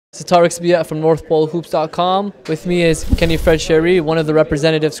This is Tarek from NorthPoleHoops.com. With me is Kenny Chery, one of the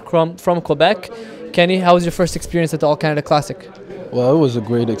representatives from Quebec. Kenny, how was your first experience at the All-Canada Classic? Well, it was a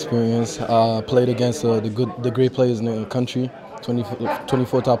great experience. Played against the great players in the country,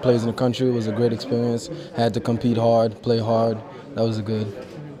 24 top players in the country. It was a great experience. Had to compete hard, play hard. That was good.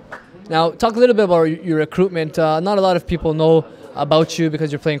 Now, talk a little bit about your recruitment. Not a lot of people know about you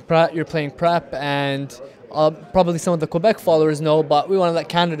because you're playing prep, and probably some of the Quebec followers know, but we want to let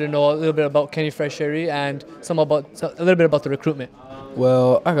Canada know a little bit about Kenny Chery and a little bit about the recruitment.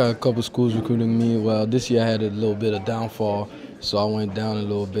 Well, I got a couple schools recruiting me. Well, this year I had a little bit of downfall, so I went down a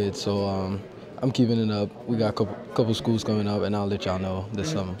little bit. So I'm keeping it up. We got a couple schools coming up, and I'll let y'all know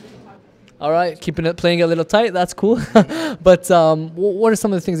this summer. All right, playing it a little tight. That's cool. But what are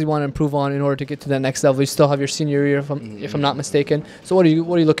some of the things you want to improve on in order to get to that next level? You still have your senior year, if I'm not mistaken. So what are you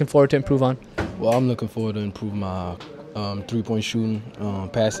looking forward to improve on? Well, I'm looking forward to improve my three-point shooting,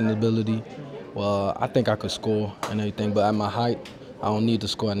 passing ability. Well, I think I could score and everything, but at my height, I don't need to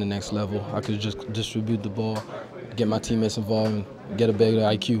score at the next level. I could just distribute the ball, get my teammates involved, and get a better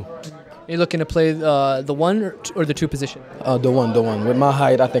IQ. Are you looking to play the one or the two position? The one. With my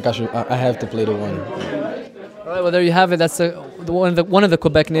height, I think I have to play the one. All right, well, there you have it. That's one of the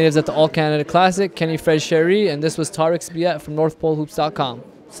Quebec natives at the All-Canada Classic, Kenny Chery, and this was Tarek from NorthPoleHoops.com.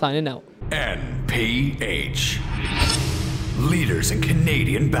 Signing out. NPH. Leaders in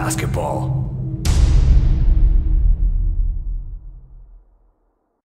Canadian basketball.